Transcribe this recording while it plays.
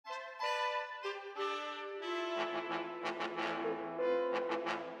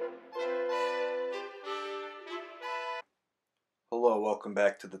Welcome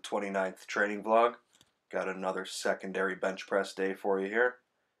back to the 29th training vlog. Got another secondary bench press day for you here.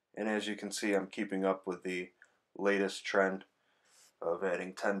 And as you can see, I'm keeping up with the latest trend of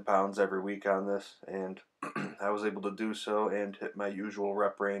adding 10 pounds every week on this. And I was able to do so and hit my usual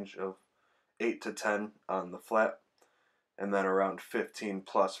rep range of 8 to 10 on the flat. And then around 15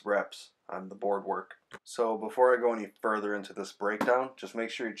 plus reps on the board work. So before I go any further into this breakdown, just make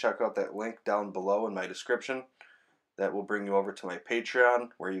sure you check out that link down below in my description. That will bring you over to my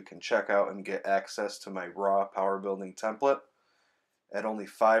Patreon, where you can check out and get access to my raw power building template. At only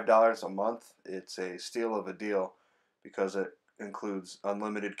 $5 a month, it's a steal of a deal because it includes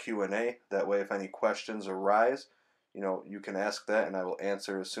unlimited Q&A. That way, if any questions arise, you can ask that and I will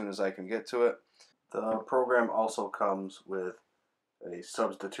answer as soon as I can get to it. The program also comes with a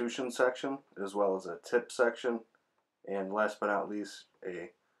substitution section as well as a tip section, and last but not least,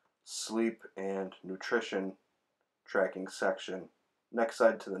 a sleep and nutrition tracking section next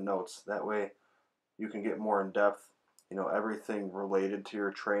side to the notes. That way you can get more in depth. Everything related to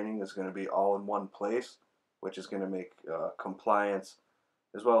your training is going to be all in one place, which is going to make compliance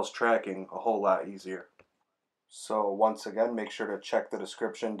as well as tracking a whole lot easier. So once again, make sure to check the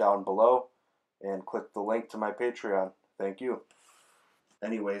description down below and click the link to my Patreon. Thank you.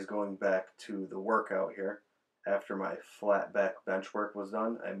 Anyways, going back to the workout here, after my flat back bench work was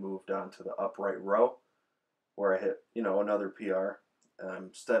done, I moved on to the upright row, where I hit, another PR.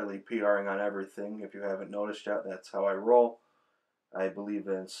 I'm steadily PRing on everything. If you haven't noticed yet, that's how I roll. I believe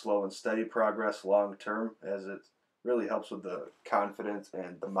in slow and steady progress long term, as it really helps with the confidence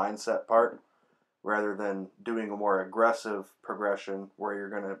and the mindset part, rather than doing a more aggressive progression where you're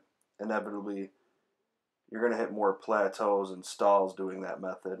going to hit more plateaus and stalls doing that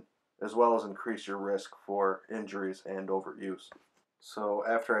method, as well as increase your risk for injuries and overuse. So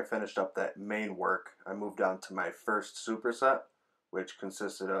after I finished up that main work, I moved on to my first superset, which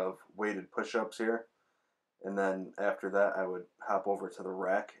consisted of weighted push-ups here. And then after that, I would hop over to the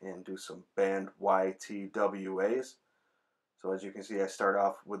rack and do some band YTWAs. So as you can see, I start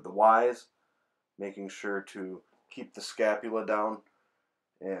off with the Ys, making sure to keep the scapula down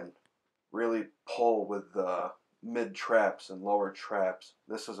and really pull with the mid traps and lower traps.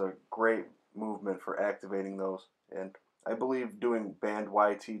 This is a great movement for activating those, and I believe doing band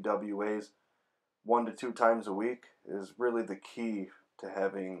YTWAs 1 to 2 times a week is really the key to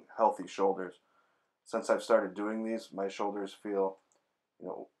having healthy shoulders. Since I've started doing these, my shoulders feel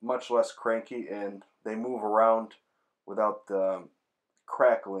much less cranky, and they move around without the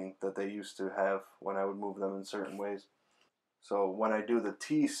crackling that they used to have when I would move them in certain ways. So when I do the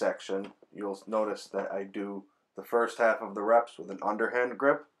T section, you'll notice that I do the first half of the reps with an underhand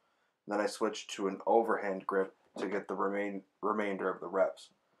grip, then I switch to an overhand grip to get the remainder of the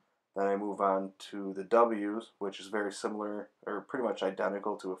reps. Then I move on to the W's, which is very similar or pretty much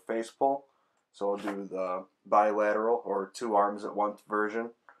identical to a face pull. So I'll do the bilateral or 2 arms at once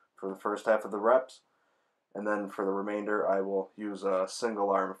version for the first half of the reps. And then for the remainder, I will use a single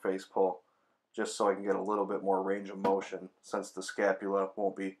arm face pull, just so I can get a little bit more range of motion, since the scapula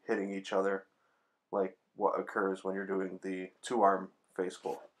won't be hitting each other like what occurs when you're doing the 2-arm face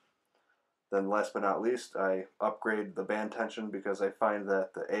pull. Then last but not least, I upgrade the band tension because I find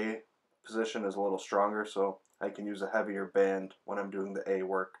that the A position is a little stronger, so I can use a heavier band when I'm doing the A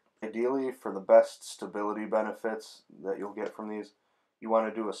work. Ideally, for the best stability benefits that you'll get from these, you want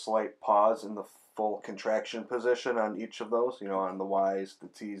to do a slight pause in the full contraction position on each of those, on the Ys, the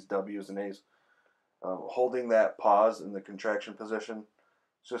Ts, Ws, and As. Holding that pause in the contraction position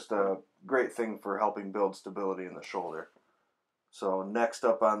is just a great thing for helping build stability in the shoulder. So next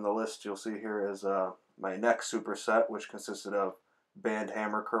up on the list you'll see here is my next superset, which consisted of band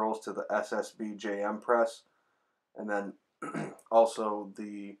hammer curls to the SSB JM press, and then also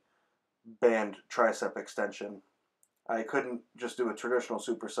the band tricep extension. I couldn't just do a traditional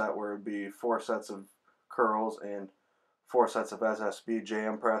superset where it would be 4 sets of curls and 4 sets of SSB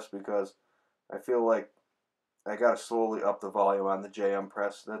JM press, because I feel like I got to slowly up the volume on the JM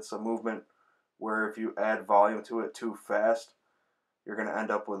press. That's a movement where if you add volume to it too fast, you're going to end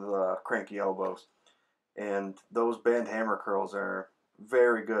up with cranky elbows. And those band hammer curls are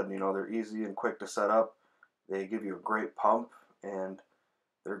very good. They're easy and quick to set up. They give you a great pump, and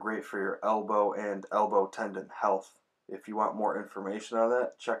they're great for your elbow and elbow tendon health. If you want more information on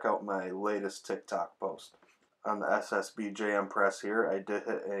that, check out my latest TikTok post. On the SSB JM press here, I did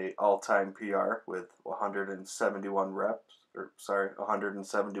hit a all-time PR with 171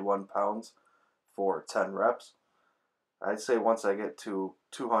 pounds for 10 reps. I'd say once I get to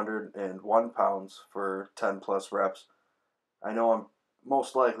 201 pounds for 10 plus reps, I know I'm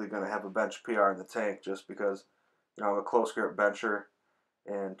most likely going to have a bench PR in the tank, just because I'm a close grip bencher.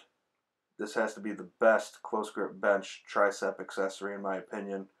 And this has to be the best close grip bench tricep accessory in my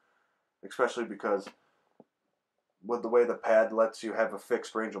opinion, especially because with the way the pad lets you have a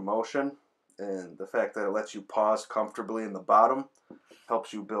fixed range of motion and the fact that it lets you pause comfortably in the bottom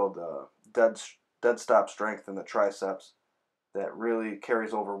helps you build dead stop strength in the triceps that really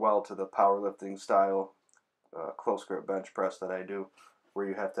carries over well to the powerlifting style close grip bench press that I do, where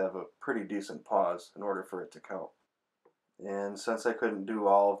you have to have a pretty decent pause in order for it to count. And since I couldn't do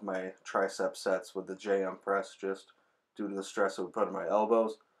all of my tricep sets with the JM press just due to the stress it would put on my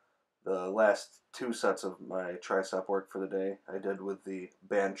elbows, the last two sets of my tricep work for the day I did with the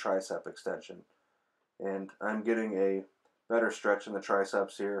band tricep extension. And I'm getting a better stretch in the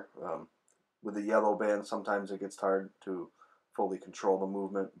triceps here. With the yellow band, sometimes it gets hard to fully control the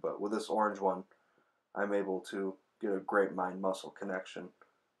movement, but with this orange one, I'm able to get a great mind-muscle connection.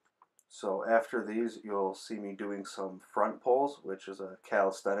 So after these, you'll see me doing some front pulls, which is a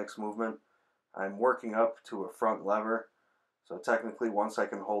calisthenics movement. I'm working up to a front lever. So technically, once I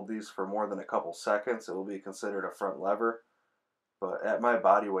can hold these for more than a couple seconds, it will be considered a front lever. But at my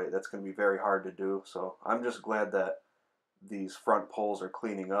body weight, that's going to be very hard to do. So I'm just glad that these front pulls are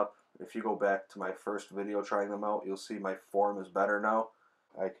cleaning up. If you go back to my first video trying them out, you'll see my form is better now.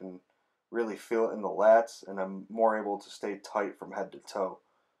 I can really feel it in the lats, and I'm more able to stay tight from head to toe.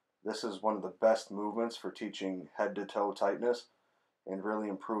 This is one of the best movements for teaching head to toe tightness and really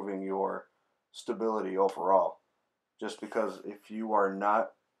improving your stability overall. Just because if you are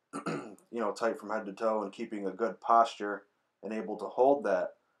not tight from head to toe and keeping a good posture and able to hold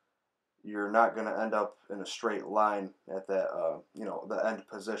that, you're not going to end up in a straight line at that the end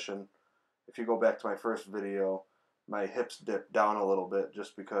position. If you go back to my first video, my hips dipped down a little bit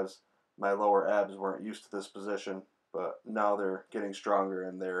just because my lower abs weren't used to this position, but now they're getting stronger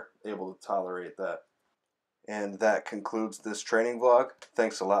and they're able to tolerate that. And that concludes this training vlog.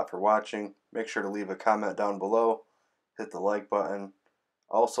 Thanks a lot for watching. Make sure to leave a comment down below, hit the like button,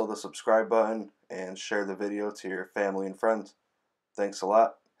 also the subscribe button, and share the video to your family and friends. Thanks a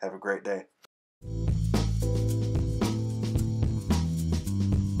lot. Have a great day.